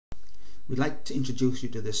We'd like to introduce you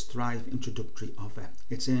to this Thrive introductory offer.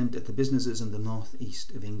 It's aimed at the businesses in the north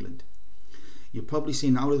east of England. You've probably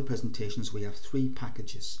seen out of the presentations we have 3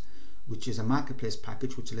 packages, which is a marketplace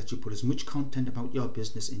package which will let you put as much content about your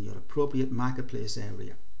business in your appropriate marketplace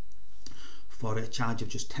area for a charge of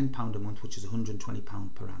just £10 a month, which is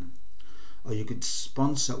 £120 per annum. Or you could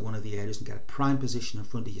sponsor one of the areas and get a prime position in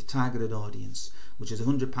front of your targeted audience, which is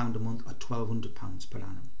 £100 a month or £1,200 per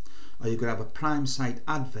annum. Or you could have a prime site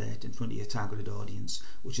advert in front of your targeted audience,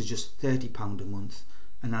 which is just £30 a month,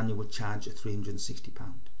 an annual charge of £360.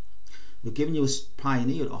 We're giving you a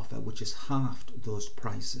pioneer offer which has halved those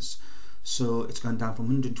prices. So it's gone down from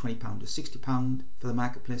 £120 to £60 for the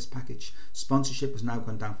marketplace package. Sponsorship has now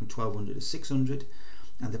gone down from £1,200 to £600,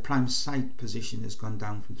 and the prime site position has gone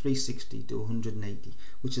down from £360 to £180,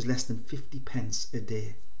 which is less than 50p a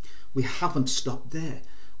day. We haven't stopped there.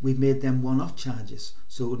 We've made them one-off charges,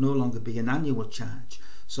 so it would no longer be an annual charge.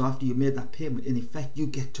 So after you made that payment, in effect, you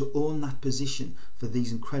get to own that position for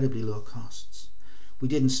these incredibly low costs. We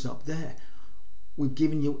didn't stop there. We've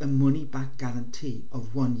given you a money-back guarantee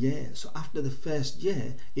of 1 year. So after the first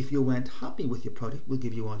year, if you weren't happy with your product, we'll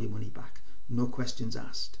give you all your money back. No questions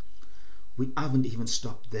asked. We haven't even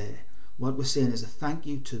stopped there. What we're saying is a thank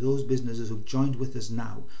you to those businesses who've joined with us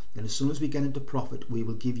now. Then as soon as we get into profit, we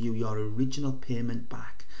will give you your original payment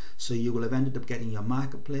back. So you will have ended up getting your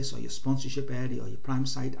marketplace or your sponsorship area or your prime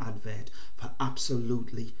site advert for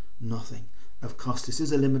absolutely nothing. Of course, this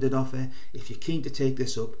is a limited offer. If you're keen to take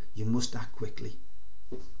this up, you must act quickly.